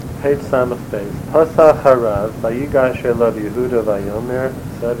Page Samach Beis. Pasach Harav, Vayigash Elav Yehuda Vayomer,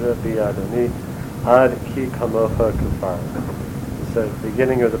 Sedra Biyadoni, Ad Ki Kamocha Kufar. It's the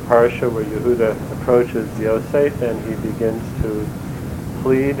beginning of the parsha where Yehuda approaches Yosef and he begins to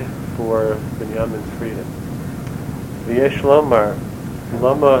plead for Binyamin's freedom. V'yesh Lomar,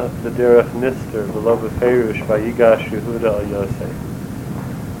 Lama B'derech Nister, V'lo B'feirush, Vayigash Yehuda al Yosef.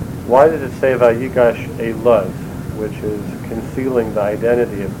 Why did it say Vayigash Elav, which is concealing the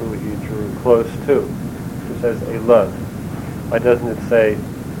identity of who he drew close to? It says Elav. Why doesn't it say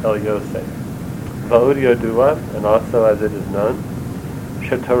El Yosef? Va'ud Yodua, and also as it is known,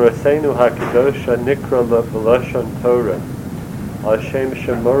 Shetorasenu HaKadosha Nikra L'Lashon Torah, Al Shem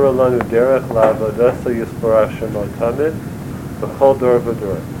Shemora Lanu Derech La'avodasa Yisborach Shemo Tamid, B'chol Dor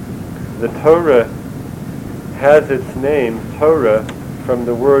V'dor. The Torah has its name, Torah, from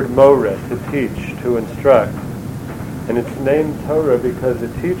the word Moreh, to teach, to instruct. And it's named Torah because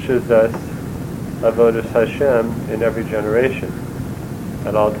it teaches us Avodas Hashem in every generation,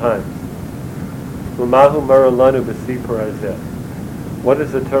 at all times. Umahu Maralanu B'sipur Hazeh. What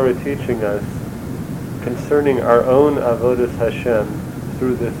is the Torah teaching us concerning our own Avodas Hashem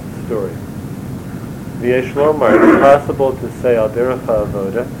through this story? V'yesh Lomar, it's possible to say Al Derech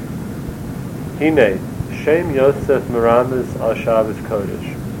HaAvoda, Hine, Shem Yosef Merames Al Shabbos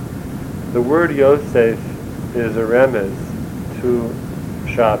Kodesh. The word Yosef is a remez to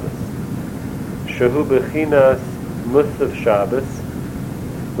Shabbos. Shehu Bechinas Musaf Shabbos,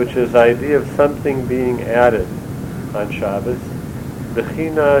 which is the idea of something being added on Shabbos.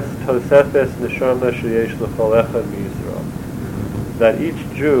 Bechinas Tosefes Neshama Sheyesh L'chol Echad Miyisrael. That each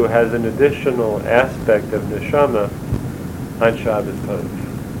Jew has an additional aspect of Neshama on Shabbos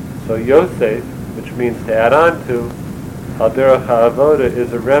Kodesh. So Yosef, which means to add on to, Al Derech HaAvoda,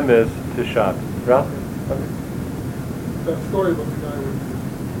 is a remez to Shabbos. Ralph? That story about the guy who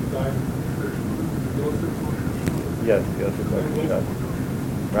died in Yes, Yosef Shabbos.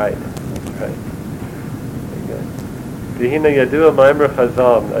 Right. Very good. V'hina Yadua Maimer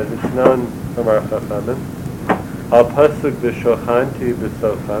Chazal, as it's known from our Chachamim, Al Pasuk B'Shochanti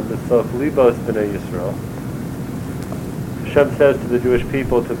B'Sofam B'Sof Libos B'nei Yisrael. Hashem says to the Jewish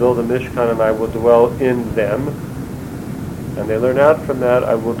people to build a Mishkan and I will dwell in them. And they learn out from that,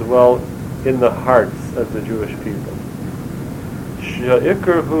 I will dwell in the hearts of the Jewish people.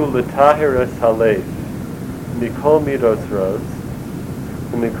 She'ikirhu l'tahiras halev mikol midos ros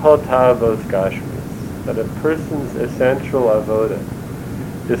mikol ta'avos gashmis. That a person's essential avoda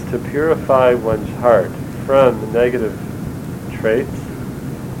is to purify one's heart from negative traits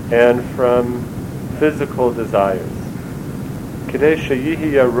and from physical desires. K'dei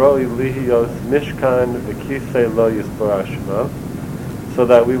sheyihi yaroi lihiyos mishkan v'kisei lo yisborach shemo, so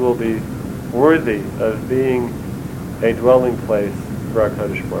that we will be worthy of being a dwelling place for our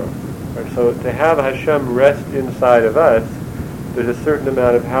Kodesh Baruch. Right, so to have Hashem rest inside of us, there's a certain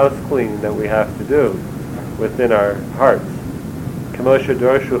amount of house cleaning that we have to do within our hearts. Kamosha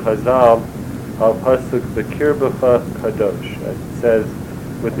Dorshu Chazal al Pasuk B'kirbecha Kadosh. As it says,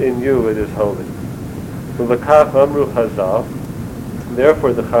 within you it is holy. Ulakach Amru Chazal.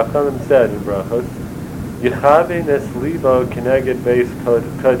 Therefore the Chachamim said in Brachos, Yichabe Nes Libo Keneged Beis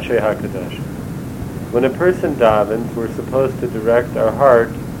Kodshei HaKadosh. When a person davens, we're supposed to direct our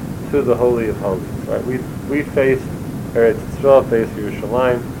heart to the Holy of Holies. Right? We face Eretz Yisrael, face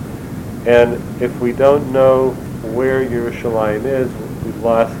Yerushalayim, and if we don't know where Yerushalayim is, we've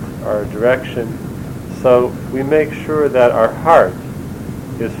lost our direction. So we make sure that our heart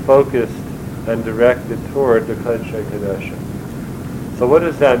is focused and directed toward the Kodshei Kodashim. So what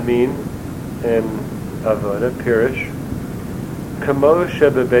does that mean in Avodah, Pirish? Kamo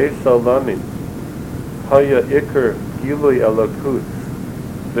shebebeis olamin haya ikar gilui elokut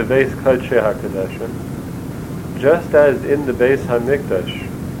bebeis kodshei hakadashim. Just as in the Beis Hamikdash,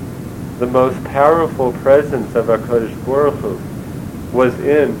 the most powerful presence of our Kodesh Baruch Hu was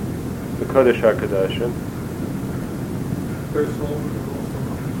in the Kodesh HaKadashim.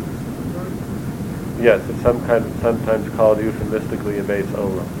 Yes, it's sometimes called euphemistically a Beis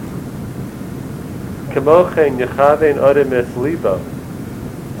Olam. Kemochen yechavein odem es libo.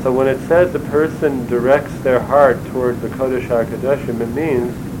 So when it says the person directs their heart toward the Kodesh HaKadashim, it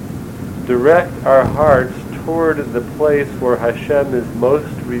means direct our hearts toward the place where Hashem is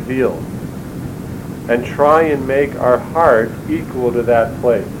most revealed, and try and make our heart equal to that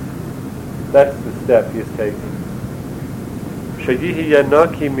place. That's the step he's taking. Shayihi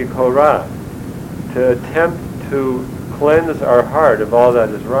yanaki mikora, to attempt to cleanse our heart of all that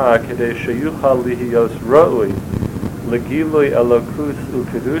is ra, kedei sheyuchal lihiyos ro'ui legilui elokus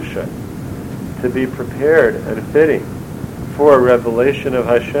ukedusha, to be prepared and fitting for revelation of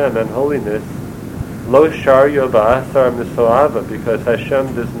Hashem and holiness, lo sharyo ba'asar misoava, because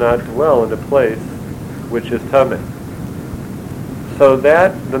Hashem does not dwell in a place which is tameh. So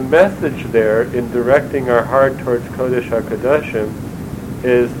that the message there in directing our heart towards Kodesh HaKadoshim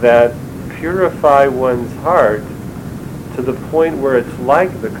is that purify one's heart to the point where it's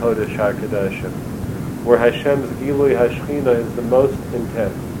like the Kodesh HaKadoshim, where Hashem's Gilui HaShechina is the most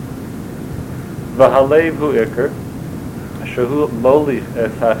intense. V'halev hu ikar, shehu molich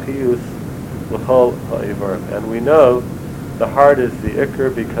es hachiyus l'chol ha'ivar. And we know the heart is the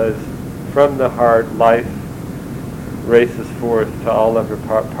ikar because from the heart life races forth to all other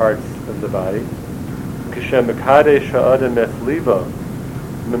parts of the body. Kishem mekadesh ha'adam es livo,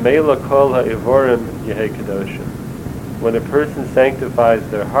 memela kol ha'ivorim yehei kadoshim. When a person sanctifies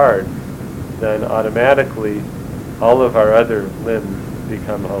their heart, then automatically all of our other limbs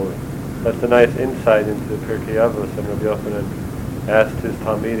become holy. That's a nice insight into Pirkei Avos, and Rabbi Yochanan asked his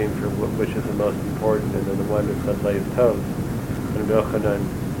Talmidim for which is the most important, and then the one that said Leiv Tov. And Rabbi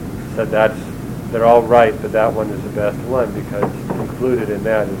Yochanan said they're all right, but that one is the best one because included in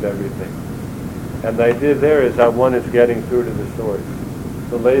that is everything. And the idea there is that one is getting through to the source.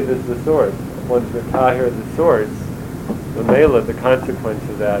 The Leiv is the source. One's Mitahir the source. The Mela, the consequence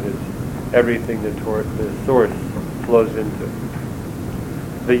of that is everything that the source flows into.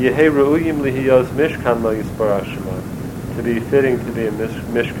 The Yehei Ru'uyim Lihiyos Mishkan Lo Yisparach Shema, to be fitting to be a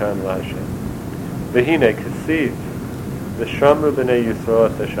Mishkan L'Hashem. V'hine Kesiv, the Shamru B'nei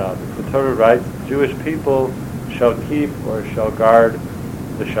Yisroel Es HaShabbos. The Torah writes, Jewish people shall keep or shall guard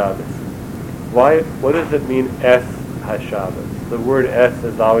the Shabbos. Why? What does it mean, Es HaShabbos? The word Es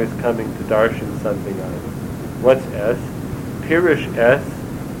is always coming to darshan something out of it. What's Es? Pirish Es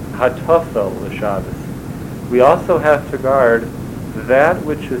Hatofel L'Shabbos. We also have to guard that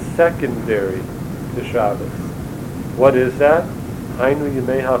which is secondary to Shabbos. What is that? Hainu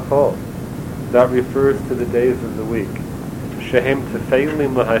Yemei HaChol. That refers to the days of the week. Shehem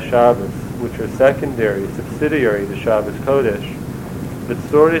Tefeilim LaHaShabbos, which are secondary, subsidiary to Shabbos Kodesh.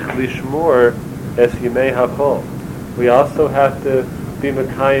 V'tzorich Lishmor Es Yemei HaChol. We also have to be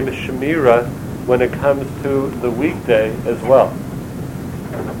Mekayim Shemira when it comes to the weekday as well.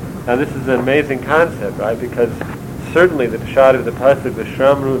 Now this is an amazing concept, right? Because certainly the Pshat of the Pasuk, the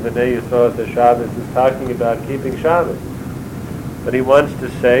Shamru V'nei Yisroel Es Shabbos, is talking about keeping Shabbos. But he wants to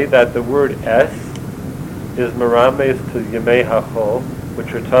say that the word Es is Merames to Yemei HaChol,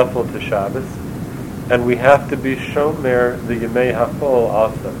 which are tafel to Shabbos, and we have to be Shomer the Yemei HaChol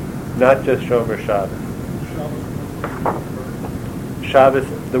also, not just Shomer Shabbos. Shabbos,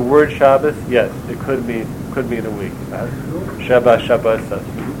 the word Shabbos, yes, it could mean a week. Shabbat, Shabbos,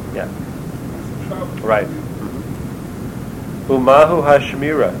 yeah. Right. Umahu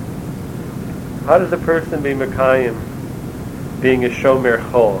Hashmira. How does a person be Mekayim, being a Shomer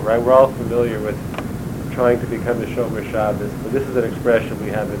Chol, right? We're all familiar with trying to become a Shomer Shabbos, but this is an expression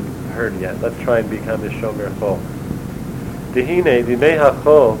we haven't heard yet. Let's try and become a Shomer Chol. Dehine, Dimei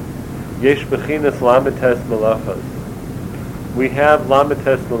HaChol, Yesh Bechinas Lamites Malachos. We have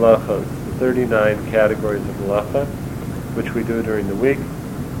Lamites Malachos, 39 categories of Malacha, which we do during the week.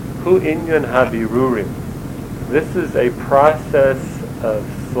 Hu Inyan Habirurim. This is a process of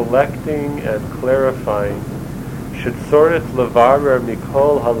selecting and clarifying Shetzoret Levarer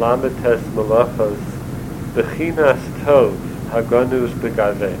Mikol Halamites Malachos Bechinas Tov Hagonus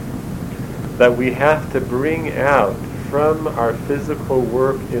Begaveh, that we have to bring out from our physical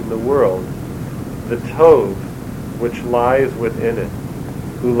work in the world the Tov which lies within it,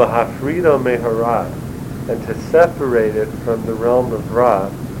 Ulahafrido Mehara, and to separate it from the realm of Ra.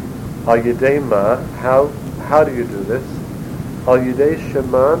 Al Yidei Ma, how do you do this? Al Yidei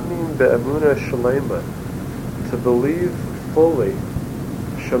Shemamin Be'emuna Shalema, to believe fully,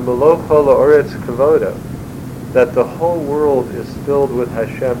 Shemalo Chol Ha'oretz Kavoda, that the whole world is filled with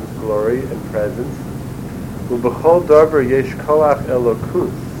Hashem's glory and presence. Ubechol Davar Yesh Koach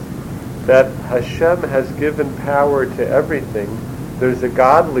Elokus, that Hashem has given power to everything. There's a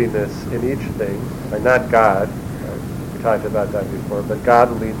godliness in each thing, not God, we talked about that before, but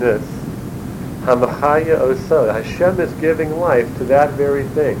godliness. Hamachaya Oso, Hashem is giving life to that very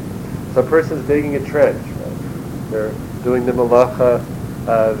thing. So a person's digging a trench, right? They're doing the malacha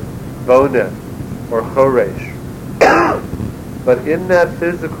of Bona or Choresh. But in that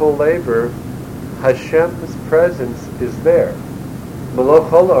physical labor, Hashem's presence is there. Melo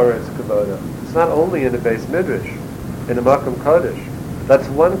Chol Ha'oretz Kavoda. It's not only in a Beis Midrash, in a Makom Kodesh. That's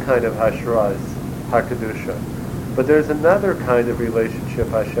one kind of Hashraz HaKadusha. But there's another kind of relationship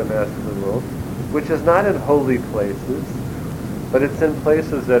Hashem has to the world, which is not in holy places, but it's in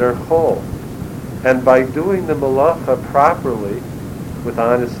places that are whole. And by doing the malacha properly, with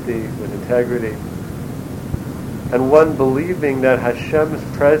honesty, with integrity, and one believing that Hashem's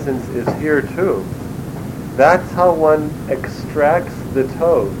presence is here too, that's how one extracts the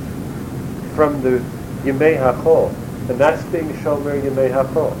tov from the Yimei HaChol. And that's being Shomer Yimei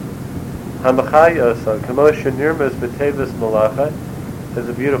HaChol. Hamachayasa, Kamosha Nirmas B'Tevis Malacha, is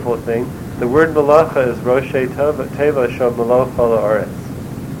a beautiful thing. The word Malacha is Roshei Teva Shom Melo Chol HaOretz.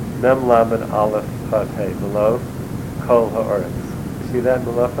 Mem Lamed Aleph Chaf-Hei, Melo Chol HaOretz. See that,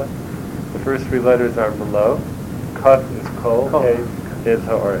 Malacha? The first three letters are Melo, Kaf is Kol, Hei is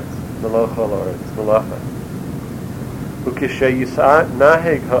HaOretz. Melo Chol HaOretz, Malacha. Ukishe Yisa'at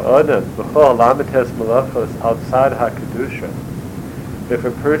Naheg Ha'adam B'chol Lamites Malachos outside HaKedusha. If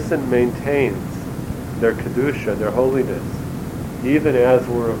a person maintains their Kedusha, their holiness, even as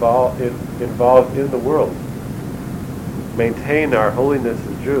we're involved in the world, maintain our holiness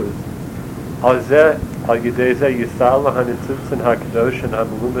as Jews,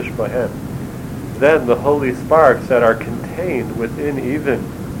 then the holy sparks that are contained within even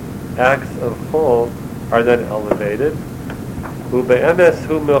acts of chol are then elevated. This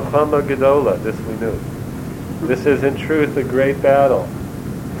we knew. This is in truth a great battle.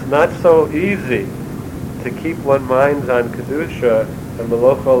 It's not so easy to keep one's minds on Kedusha and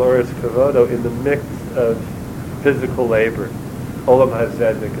Melo Chol HaOretz Kavodo in the mix of physical labor. Olam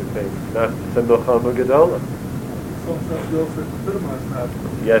HaZednik and things. Not the Milchama Gedola.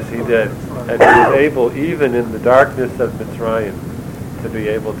 Yes, he did. And he was able, even in the darkness of Mitzrayim, to be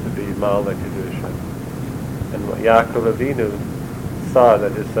able to be Ma'ala Kedusha. And Yaakov Avinu saw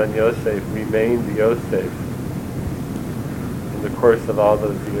that his son Yosef remained Yosef in the course of all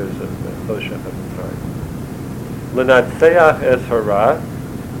those years of the Choshech of Mitzrayim. L'natseach es hara,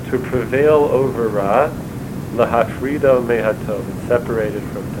 to prevail over Ra, lahafrido mehatov, and separated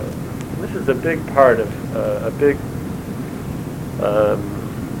from Tov. This is a big part of a big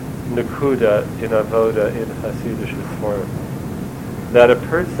nakuda in avoda in Hasidic form. That a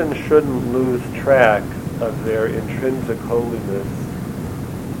person shouldn't lose track of their intrinsic holiness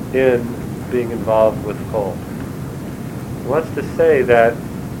in being involved with chol. He wants to say that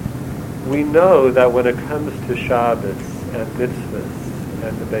we know that when it comes to Shabbos and mitzvahs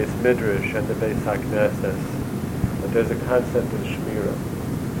and the Beis Midrash and the Beis HaKnesses, that there's a concept of Shmirah.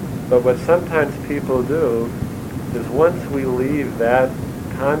 But what sometimes people do is once we leave that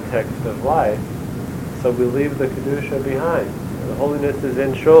context of life, so we leave the Kedusha behind. The holiness is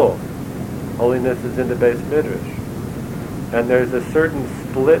in Shul. Holiness is in the Beis Midrash. And there's a certain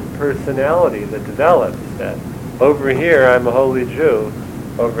split personality that develops that over here I'm a holy Jew,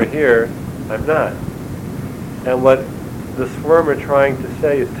 over here I'm not. And what the Swarm are trying to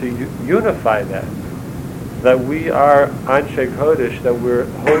say is to unify that we are Anshe Kodesh, that we're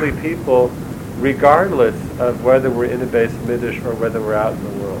holy people regardless of whether we're in a Beis Midrash or whether we're out in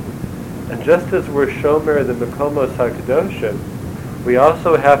the world. And just as we're Shomer the Mekomos HaKadoshim, we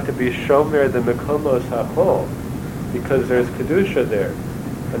also have to be Shomer the Mekomos HaChol, because there's Kedusha there,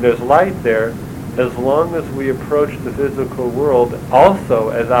 and there's light there, as long as we approach the physical world also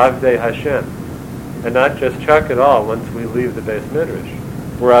as Avdei Hashem, and not just chuck it all once we leave the Beis Midrash.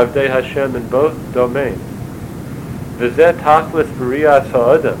 We're Avdei Hashem in both domains. V'zeh tachlis b'riyas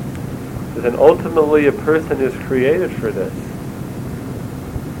ha'adam, and ultimately a person is created for this.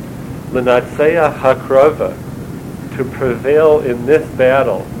 L'natseach hakrava, to prevail in this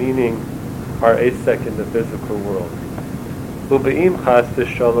battle, meaning our asek in the physical world. Ube'im chas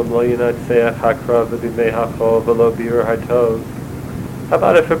v'sholom lo yinatseach hakrava b'mei hachol v'lo biur hatov. How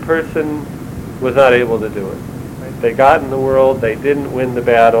about if a person was not able to do it? Right? They got in the world, they didn't win the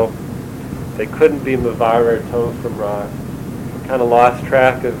battle, they couldn't be mevarer tov from Ra, kind of lost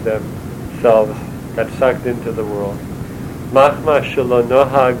track of themselves, got sucked into the world. Machma shelo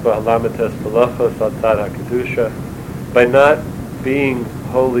nohag b'halamates malachos atzad HaKedusha, by not being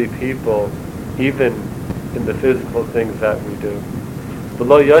holy people, even in the physical things that we do.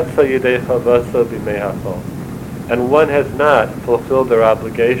 V'lo yatsa yedei chavaso b'mei hachol, and one has not fulfilled their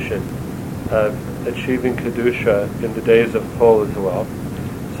obligation of achieving Kedusha in the days of Chol as well.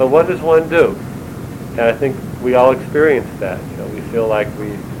 So what does one do? And I think we all experience that. We feel like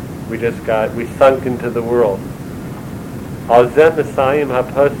we sunk into the world. Al zeh mesayim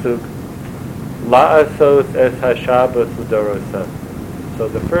hapasuk la'asos es hashabbos l'dorosan. So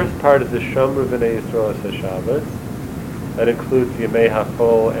the first part is the Shomer B'nai Yisrael es HaShabbos. That includes Yemei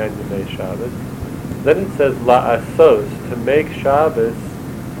HaChol and Yemei Shabbos. Then it says la'asos, to make Shabbos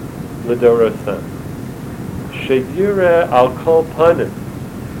l'dorosan. Sheyireh al kol panim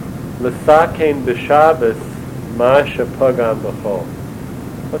l'sakein b'Shabbos ma shepagam b'chol.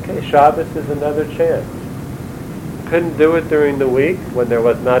 Okay, Shabbos is another chance. Couldn't do it during the week when there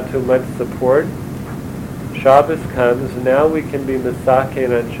was not too much support. Shabbos comes, now we can be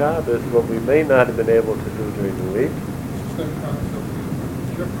misakein on Shabbos, what we may not have been able to do during the week. It's the same concept as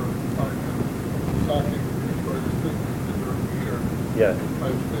Kippur, socking or distinctly during the year. Yes,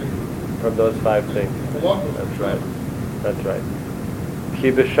 5 things. from those 5 things. Malachos. That's right. That's right.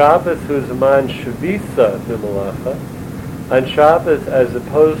 Ki b'Shabbos hu zman shvisa b'malacha. On Shabbos, as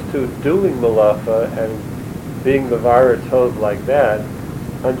opposed to doing malacha and being mevarer tov like that,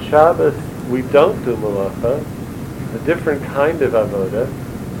 on Shabbos we don't do malacha, a different kind of avoda.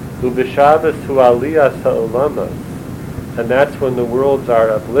 Hu b'Shabbos hu aliyas ha'olamos, and that's when the worlds are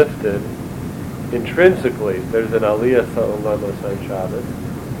uplifted. Intrinsically, there's an aliyas ha'olamos on Shabbos.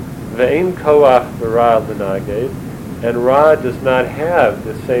 Ve'ein koach b'ra l'naged, and Ra does not have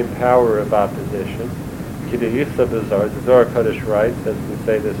the same power of opposition. Kidiyisa b'zar, the Zohar Kodesh writes, as we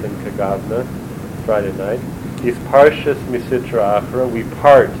say this in Kagavna, Friday night, is parshas misitra achra, we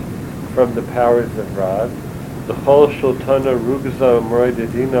part from the powers of Ra. The whole shultana rugza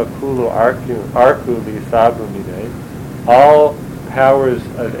morididina kulu arku v'yisabu minei, all powers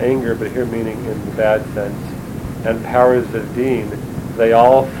of anger, but here meaning in the bad sense, and powers of deen, they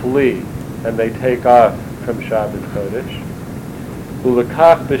all flee, and they take off from Shabbos Kodesh.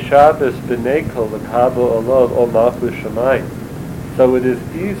 Ulakach b'Shabbos b'nekel l'kabel olov ol malchus shamayim. So it is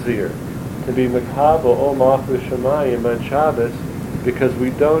easier to be makabel ol malchus shamayim on Shabbos because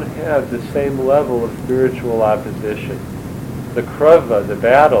we don't have the same level of spiritual opposition. The krova, the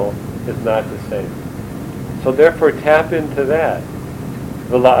battle, is not the same. So therefore tap into that.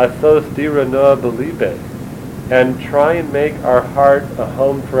 V'la'asos dira noah b'libe, and try and make our heart a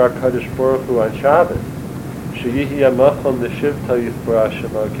home for our Kadosh Baruch Hu on Shabbos. Sheyihi amachon l'shivta yisbara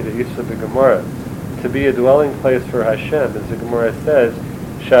Shema k'deisa b'Gemara, to be a dwelling place for Hashem, as the Gemara says,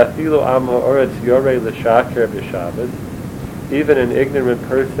 Shafilu am ha'oretz yorei l'shaker b'Shabbos. Even an ignorant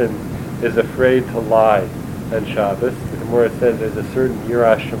person is afraid to lie on Shabbos. The Gemara says there's a certain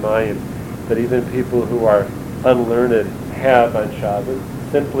yirah shamayim that even people who are unlearned have on Shabbos,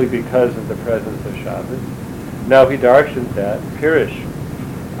 simply because of the presence of Shabbos. Now he darshans that, Pirish,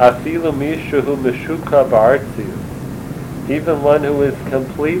 afilu mishu meshuka ba'artzius, even one who is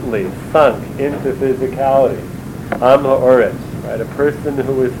completely sunk into physicality, am ha'oretz, right, a person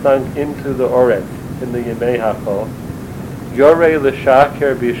who is sunk into the oretz, in the yemei hachol, yorei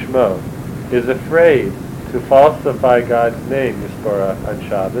l'shaker bishmo, is afraid to falsify God's name, Yispora, on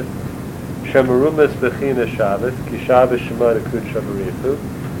Shabbos, shemarumas b'china Shabbos, ki Shabbos shema dekud shabarichu.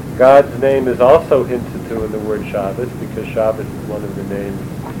 God's name is also hinted to in the word Shabbos, because Shabbos is one of the names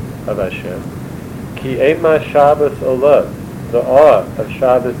of Hashem. Ki ema Shabbos olav, the awe of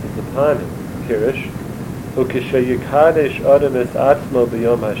Shabbos is upon him, Kirish, ukishayikadesh adam es atzmo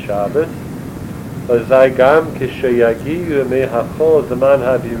b'yom HaShabbos, v'zai gam kishayagiyu yemei hachol zaman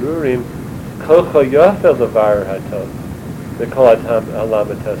habirurim, kocho yofel levar hatov, the kol atam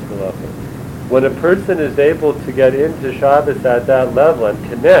alamates melachim. When a person is able to get into Shabbos at that level and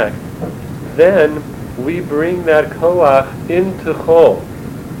connect, then we bring that koach into chol.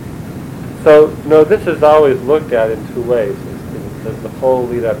 So, this is always looked at in 2 ways. Does the chol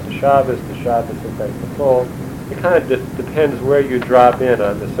lead up to Shabbos affect the chol? It kind of just depends where you drop in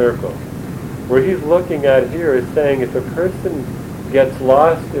on the circle. Where he's looking at here is saying if a person gets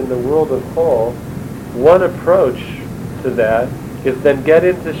lost in the world of chol, one approach to that is then get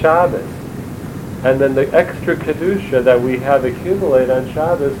into Shabbos. And then the extra kedusha that we have accumulated on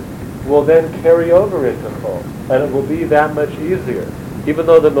Shabbos will then carry over into chol, and it will be that much easier, even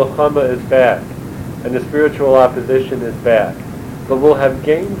though the milchama is back and the spiritual opposition is back. But we'll have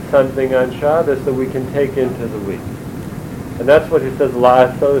gained something on Shabbos that we can take into the week, and that's what he says.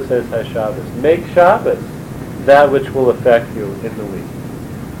 La'asos says HaShabbos. Make Shabbos that which will affect you in the week.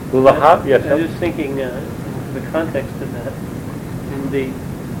 Yes. I was thinking in the context of that, in the.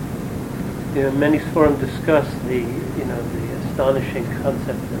 Many Sforim discuss the astonishing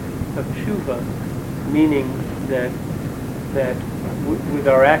concept of tshuva, meaning that with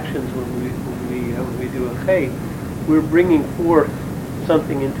our actions when we do a chay, we're bringing forth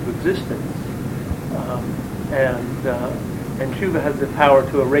something into existence, and tshuva has the power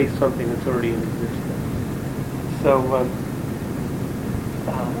to erase something that's already in existence.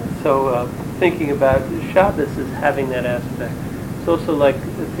 So thinking about Shabbos as having that aspect. It's also like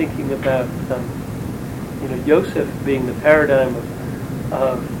thinking about, Yosef being the paradigm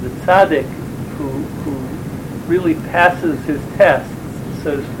of the tzaddik who really passes his tests,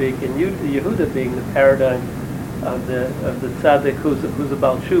 so to speak, and Yehuda being the paradigm of the tzaddik who's a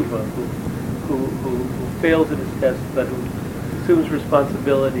Baal Tshuva, who fails at his test, but who, as assumes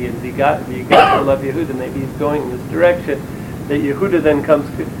responsibility and Yigash love Yehuda, maybe he's going in this direction, that Yehuda then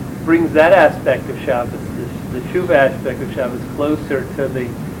brings that aspect of Shabbos, the tshuva aspect of Shabbos, closer to the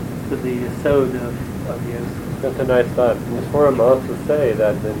yesod of Yosef. That's a nice thought. And the Sforim also say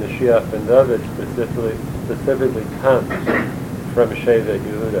that the Mashiach ben David specifically comes from Shevet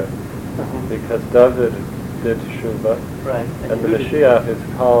Yehuda, because David did tshuva, right? And the Mashiach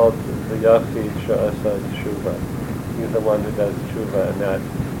is called the Yachid She'asa Tshuva. He's the one who does tshuva, and that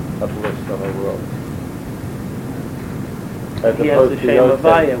uplifts the whole world. As he has the Shem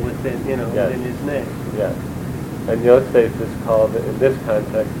Havaya within his name. Yes. And Yosef is called, in this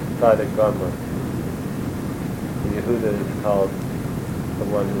context, Tzaddik Gomer. Yehuda is called the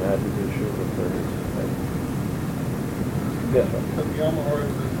one who had to do tshuva for his life. Yes. And the Yamahar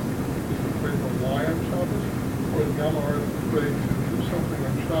is afraid to lie on Shabbos, or the Yamahar is afraid to do something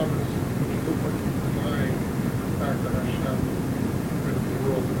on Shabbos which looks like he's denying the fact that Hashem created the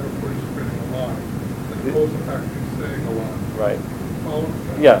world, and therefore he's spreading a lie, as opposed to the fact that he's saying a lie. Right. Follow?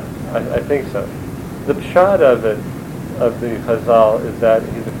 Yeah, I think so. The pshat of it, of the Chazal, is that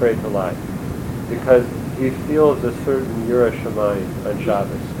he's afraid to lie, because he feels a certain Yirah Shamayim on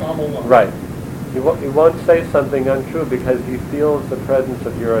Shabbos. Right. He won't say something untrue because he feels the presence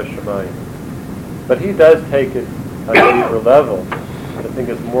of Yirah Shamayim. But he does take it on a deeper level. I think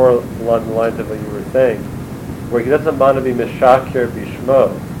it's more along the lines of what you were saying, where he doesn't want to be Meshakir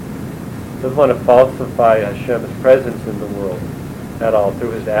Bishmo. He doesn't want to falsify Hashem's presence in the world at all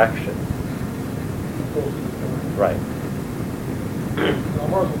through his actions. Right.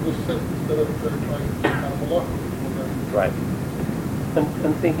 Right.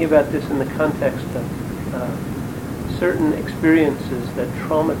 I'm thinking about this in the context of certain experiences that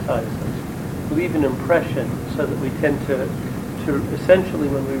traumatize us, leave an impression, so that we tend to essentially,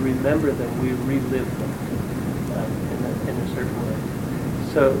 when we remember them, we relive them in a certain way.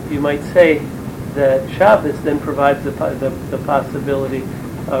 So you might say that Shabbos then provides the possibility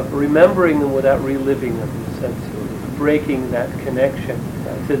of remembering them without reliving them, in the sense of breaking that connection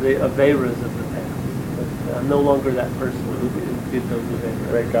to the Aveiras of the past. But I'm no longer that person who did those Aveiras.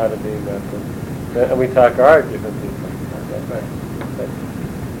 Great God of being that person. And we talk our different people. That's right.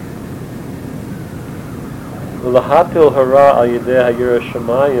 L'hapil hara al yedei ha'yirah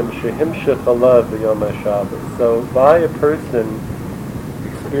shamayim shehimshech alav b'yom ha'Shabbos. So by a person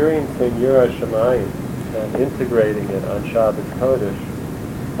experiencing Yirah Shamayim and integrating it on Shabbos Kodesh,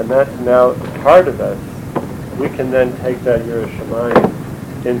 and that's now part of us, we can then take that Yirah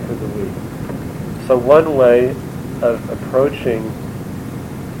Shamayim into the week. So one way of approaching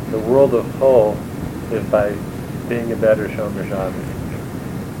the world of whole is by being a better Shomer Shabbos,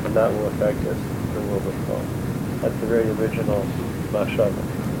 and that will affect us in the world of whole. That's a very original mashava.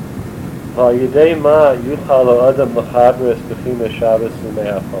 But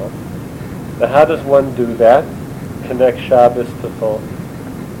how does one do that? Connect Shabbos to Chol.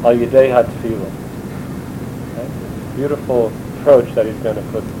 Al Yidei HaTfilah. Beautiful approach that he's going to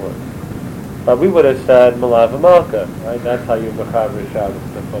put forth. But we would have said Malav Malka, right? That's how you mechaber Shabbos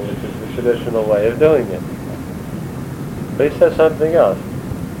to Chol, which is the traditional way of doing it. But he says something else.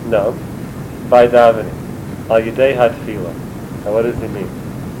 No, by davening. Al Yidei HaTfilah. Now what does he mean?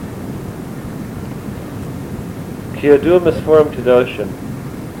 Ki yadu misforim kedoshim.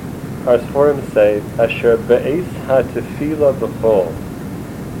 Our Sforim say, Asher be'ez ha-tefila b'chol,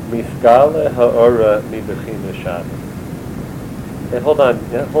 misgale ha'ora mi-bechina Shabbos. Okay, hold on.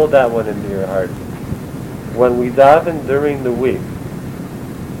 Hold that one into your heart. When we daven during the week,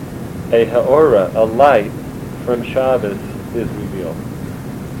 a ha'ora, a light from Shabbos, is revealed.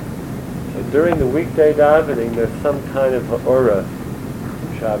 So during the weekday davening, there's some kind of ha'ora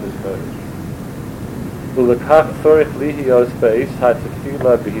from Shabbos Kodesh. Ulekach tzorich lihios be'ez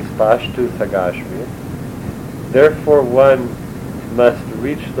ha-tefila b'hispashtus hagashmi. Therefore, one must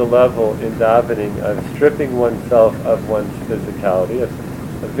reach the level in davening of stripping oneself of one's physicality. It's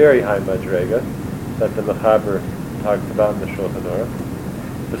a very high madrega that the Mechaber talks about in the Shulchan Aruch.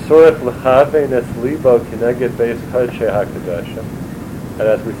 V'sorech l'chavei nes libo kineged beis kodshei hakadoshim. And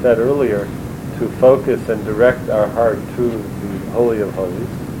as we said earlier, to focus and direct our heart to the Holy of Holies.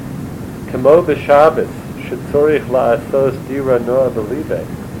 Kamo b'Shabbos shetzorich la'asos dira noa b'libe.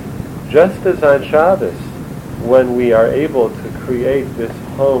 Just as on Shabbos, when we are able to create this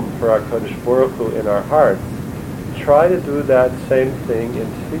home for our Kodesh Baruch Hu in our hearts, try to do that same thing in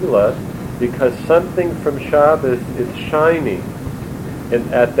Tefillah, because something from Shabbos is shining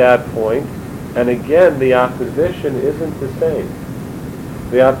at that point, and again, the opposition isn't the same.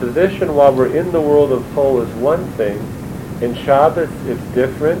 The opposition while we're in the world of Chol is one thing, in Shabbos it's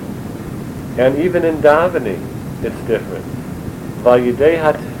different, and even in davening it's different. Vayidei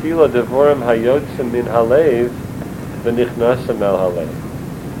hatefila devorim hayotzim min halev v'nichnasem el halev.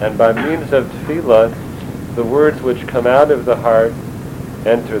 And by means of tefillah, the words which come out of the heart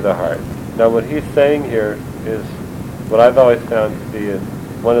enter the heart. Now what he's saying here is what I've always found to be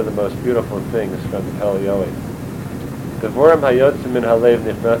one of the most beautiful things from the Pele Yoetz. Devorim hayotzim min halev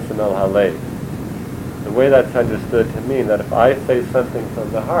nichnasem el halev. The way that's understood to mean that if I say something from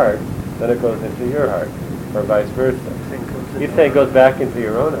the heart, then it goes into your heart, or vice versa. He's saying it goes back into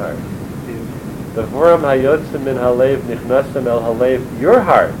your own heart. The voram hayotzim min halev nichnasem el halev, your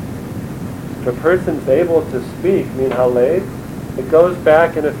heart. If a person's able to speak min halev, it goes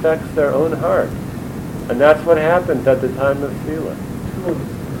back and affects their own heart. And that's what happens at the time of tefillah.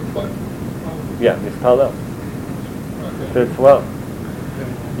 Yeah, mispalel. It's well.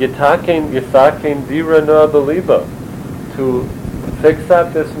 Yisakein dira noa belibo, to fix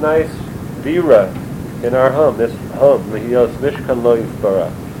up this nice dira in our home, this home, lihiyos mishkan lo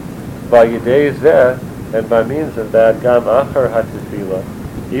yisbara. Vayidei zeh, and by means of that, gam achar hatefila,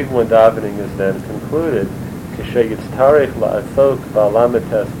 even when davening is then concluded, kishe yitztarech la'asok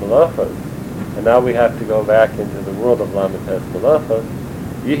ba'lamites malachos, and now we have to go back into the world of lamites malachos,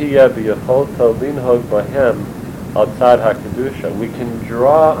 yihiyeh b'yacholto linhog bahem outside HaKedusha. We can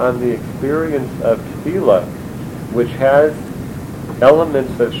draw on the experience of tefillah, which has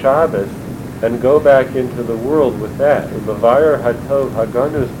elements of Shabbos, and go back into the world with that. U'bavayar hatov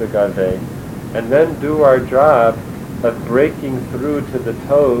haganus begaveh, and then do our job of breaking through to the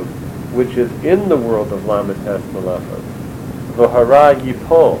tov, which is in the world of lamites malachos. V'hara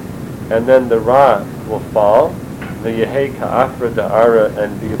yipol, and then the ra will fall, v'yehei ka'afra da'ara,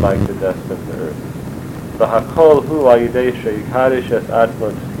 and be like the dust of the earth. V'hakol hu ayidei she'yikadish es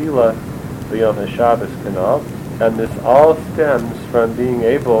atzmo tefillah v'yom haShabbos kanal, and this all stems from being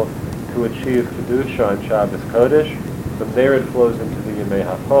able to achieve kedusha on Shabbos Kodesh. From there it flows into the Yemei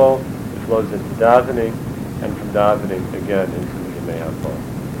HaChol, it flows into davening, and from davening again into the Yemei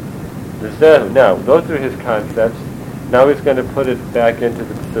HaChol. Now, those are his concepts. Now he's going to put it back into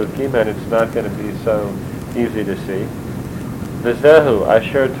the Pesukim, and it's not going to be so easy to see. V'zehu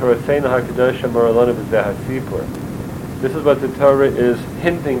asher Toraseinu HaKadosh Moralonu b'zeh HaSipur. This is what the Torah is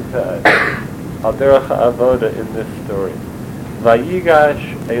hinting to us, al derech ha'avoda, in this story.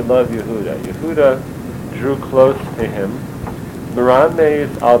 Vayigash elav Yehuda. Yehuda drew close to him.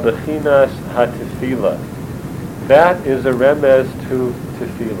 Merames al bechinas hatefila. That is a remez to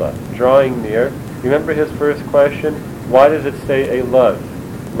tefillah, drawing near. Remember his first question? Why does it say elav?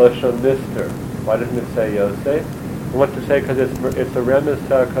 Lashon nister. Why doesn't it say Yosef? I want to say because it's a remez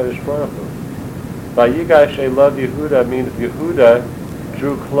to HaKadosh Baruch Hu. Vayigash elav Yehuda means Yehuda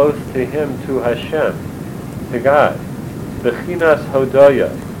drew close to him, to Hashem, to God. Bechinas hodaya,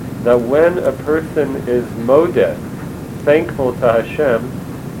 that when a person is modeh, thankful to Hashem,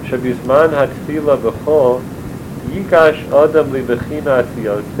 shabizman hatfila b'chol, yigash adam li bechinas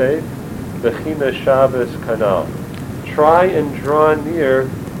Yosef, bechinas Shabbos kanal. Try and draw near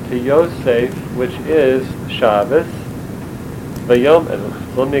to Yosef, which is Shabbos. Vayom,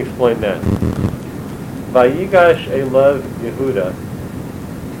 let me explain that. Vayigash elav Yehuda.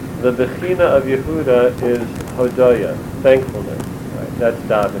 The bechina of Yehuda is hodaya, thankfulness. Right? That's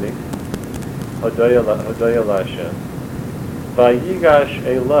davening. Hodaya LaHashem. Vayigash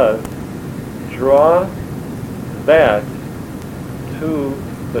elav, draw that to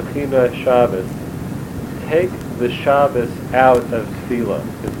bechina Shabbos. Take the Shabbos out of tefillah,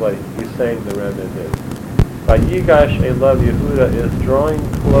 is what he's saying the remez is. Vayigash elav Yehuda is drawing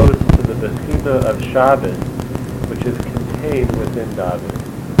close to the bechina of Shabbos, which is contained within davening.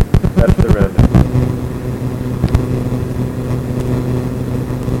 That's the remez.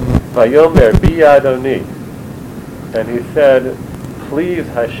 Vayomer bi Adoni, and he said, please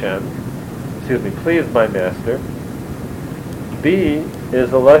Hashem, please my master. Bi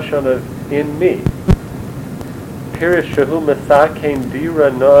is a lashon of in me. Pirish shehu mesakein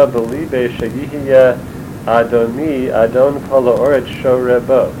dira noa belibe sheyihiya Adoni Adon kol ha'oretz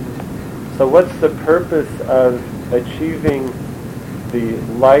shorebo. So what's the purpose of achieving the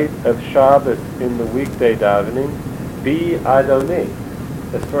light of Shabbos in the weekday davening? Be Adoni.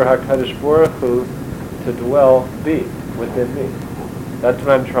 It's for HaKadosh Baruch Hu to dwell, be, within me. That's what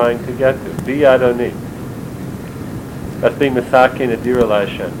I'm trying to get to. Be Adoni. That's being Mesakein Adira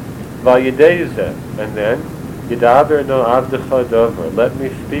LaHashem. Vayidei zeh, and then, Yidaber no avdecha dover, let me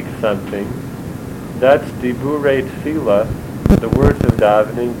speak something. That's Diburei Tefillah, the words of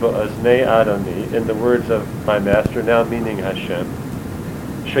davening, Bo'oznei Adoni, in the words of my master, now meaning Hashem.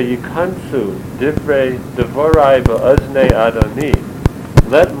 Sheyikansu divrei devorai Bo'oznei Adoni,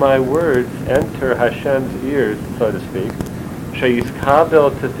 let my words enter Hashem's ears, so to speak.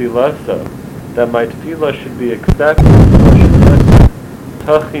 sheyiskabel tefilasa, that my tefillah should be accepted, should listen.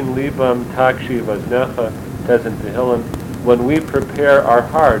 Tachin libam takshi vaznecha tezin tehillim. When we prepare our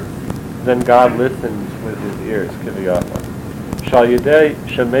hearts, then God listens with His ears. Kiviyachah. Shal yedei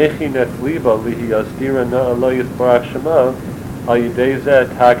shemechin et liba lihi yasdira na'alo yisbarach shemo al yedei zeh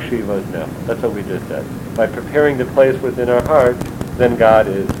takshi vaznecha. That's what we just said. By preparing the place within our heart, then God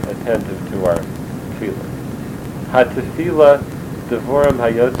is attentive to our tefillah. Ha-tefillah devorim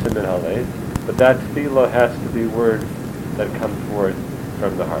hayotzim min halev, but that tefillah has to be words that come forth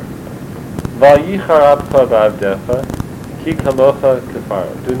from the heart. Val yichar abcha ba'avdecha ki kamocha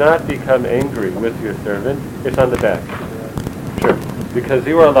kefara. Do not become angry with your servant. It's on the back. Sure. Because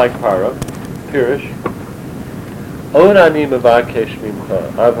you are like Paro. Pirish. Od ani mevakesh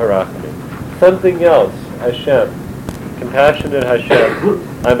mimcha avharachmi. Something else, Hashem, compassionate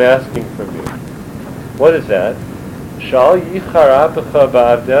Hashem, I'm asking from you. What is that? Shal yichar abcha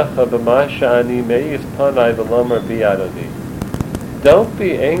ba'avdecha b'ma sha'ani meis panai v'lomar bi adoni. Don't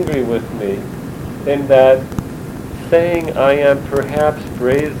be angry with me in that saying I am perhaps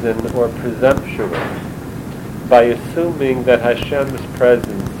brazen or presumptuous by assuming that Hashem's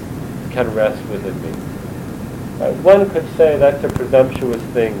presence can rest within me. One could say that's a presumptuous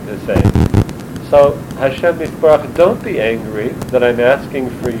thing to say. So Hashem Yisbarach, don't be angry that I'm asking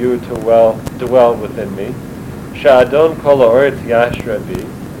for you to dwell within me. Sha'adon kol ha'oretz yashra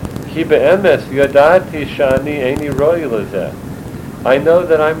bi, ki be'emes yadati sha'ani eini roi lezeh. I know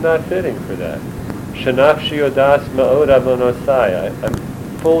that I'm not fitting for that. Shenafshi yodas ma'od avonosai. I'm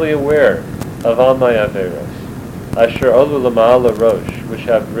fully aware of all my averos. Asher olu lama'ala rosh, which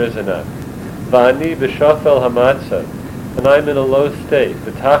have risen up. Va'ani b'shofel hamatzah. And I'm in a low state.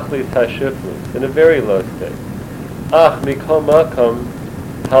 B'tachlis hashiflus. In a very low state. Ach mikol makom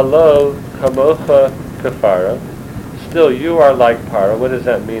halo kamocha kafara. Still, you are like Paro. What does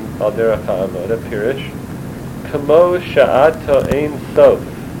that mean? Al derech ha'avoda, Pirish. Kamo sha'ato ein sof.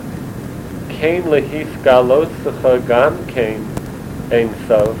 Kain lehis galoscha gam kain ein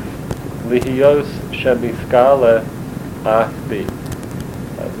sof. Lihios shemiskala achbi.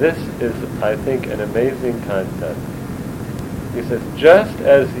 This is, I think, an amazing concept. He says, just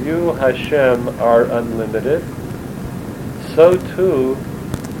as you, Hashem, are unlimited, so too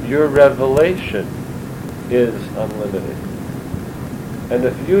your revelation is unlimited. And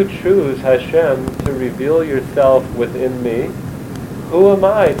if you choose, Hashem, to reveal yourself within me, who am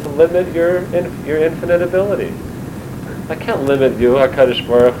I to limit your infinite ability? I can't limit you, HaKadosh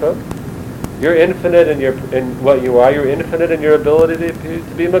Baruch Hu. You're infinite in what you are. You're infinite in your ability to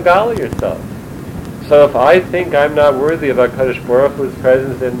be Megala yourself. So if I think I'm not worthy of HaKadosh Baruch Hu's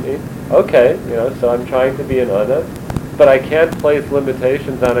presence in me, okay, so I'm trying to be an Ana, but I can't place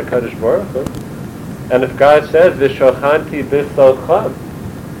limitations on HaKadosh Baruch Hu. And if God says, V'shochanti b'socham,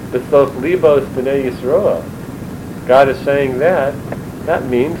 b'soch libos b'nei Yisroel, God is saying that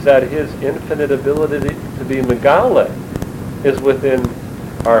means that His infinite ability to be Megala is within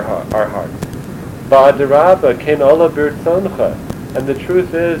our hearts. Ba'adarabba ken ola b'rtzoncha. And the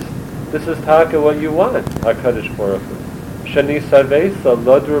truth is, this is taka what you want, HaKadosh Baruch Hu. Shani savesa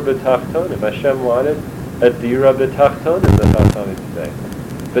lodur b'tachtonim. Hashem wanted a dira b'tachtonim, the Chachamim say.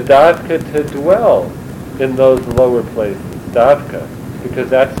 B'davka to dwell in those lower places. Davka. Because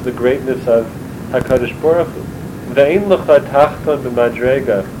that's the greatness of HaKadosh Baruch Hu. Ve'in l'cha tachton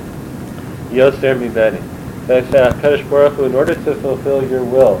b'madrega yoser mimeni. They say, HaKadosh Baruch Hu, in order to fulfill your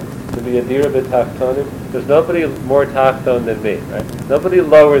will, to be a dira b'tachtonim, there's nobody more tachton than me, right? Nobody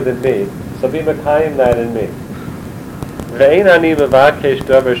lower than me, so be mekayim that in me. Ve'ein ani mevakesh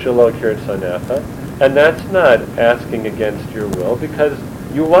davar shelo kirtzonecha, and that's not asking against your will, because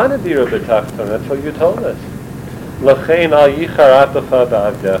you want a dira b'tachton, that's what you told us. L'chein al yichar apacha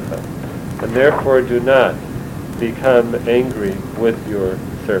ba'avdecha, and therefore do not become angry with your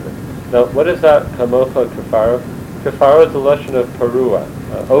servant. Now, what is that? Kamocha kefara? Kefara is the lashon of parua,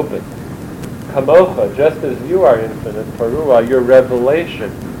 open. Kamocha, just as you are infinite, parua, your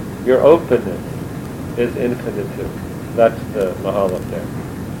revelation, your openness is infinite too. That's the mahalach there.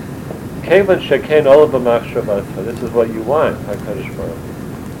 Kevan sheken olav b'machshavasa. This is what you want, HaKadosh Baruch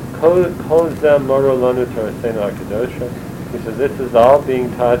Hu. Kol zem moro lanu torasenu HaKadosha. He says, this is all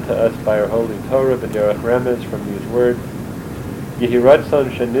being taught to us by our holy Torah, b'derech remez, from these words. Yehi ratzon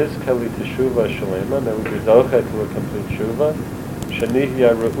shenizka li teshuva shalema, that we be zocha to a complete shuva.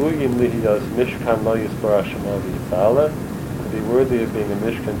 Shenihya re'uyim lihiyos mishkan lo yisbar Hashem al v'yisala, to be worthy of being a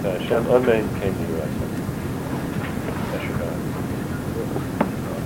mishkan to Hashem. Amen. Ken